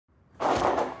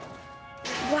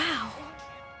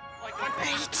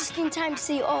in time to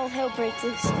see all hell break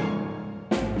loose.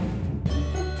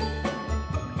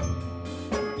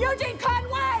 Eugene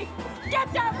Conway!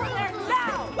 Get down from there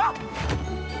now! Whoa!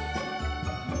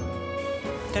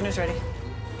 Dinner's ready.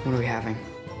 What are we having?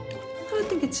 I don't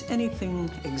think it's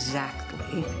anything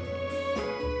exactly.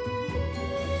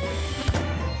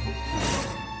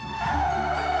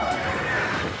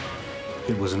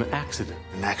 It was an accident.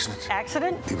 An accident?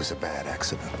 Accident? It was a bad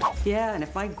accident. Yeah, and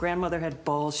if my grandmother had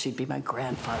balls, she'd be my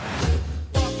grandfather.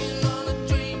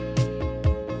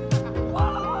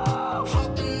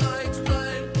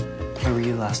 Where were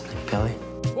you last night, Billy?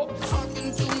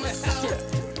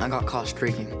 I got caught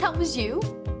streaking. That was you?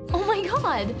 Oh my God.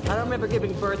 I don't remember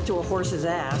giving birth to a horse's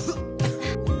ass.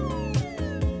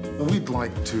 We'd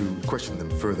like to question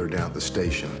them further down the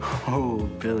station. Oh,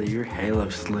 Billy, your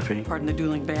halo's slipping. Pardon the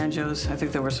dueling banjos. I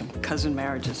think there were some cousin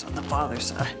marriages on the father's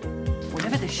side.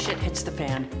 Whenever this shit hits the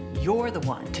fan, you're the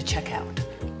one to check out.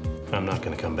 I'm not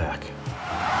gonna come back.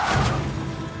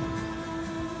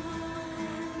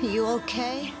 Are you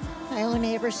okay? I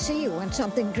only ever see you when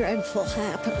something dreadful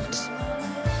happens.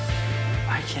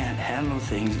 I can't handle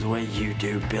things the way you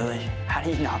do, Billy. How do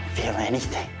you not feel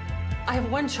anything? I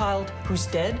have one child who's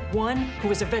dead, one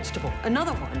who is a vegetable,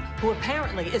 another one who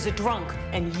apparently is a drunk,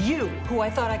 and you, who I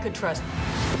thought I could trust.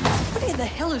 What in the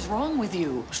hell is wrong with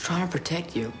you? I was trying to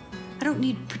protect you. I don't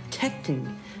need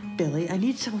protecting, Billy. I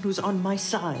need someone who's on my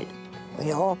side.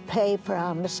 We all pay for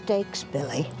our mistakes,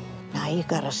 Billy. Now you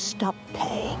gotta stop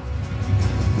paying.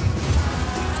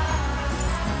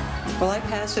 Will I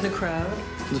pass in a crowd?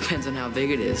 Depends on how big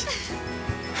it is.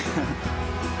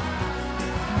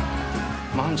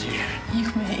 Mom's here. You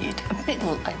made a bit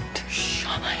light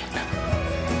shine.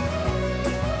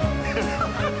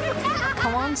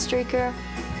 Come on, Streaker.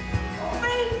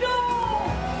 Bingo!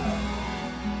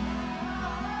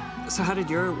 So how did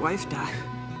your wife die?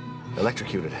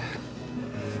 Electrocuted.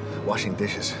 Washing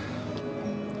dishes.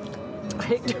 I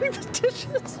hate doing the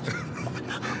dishes.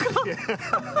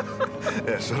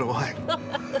 Yeah, so do I.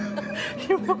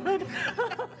 You would?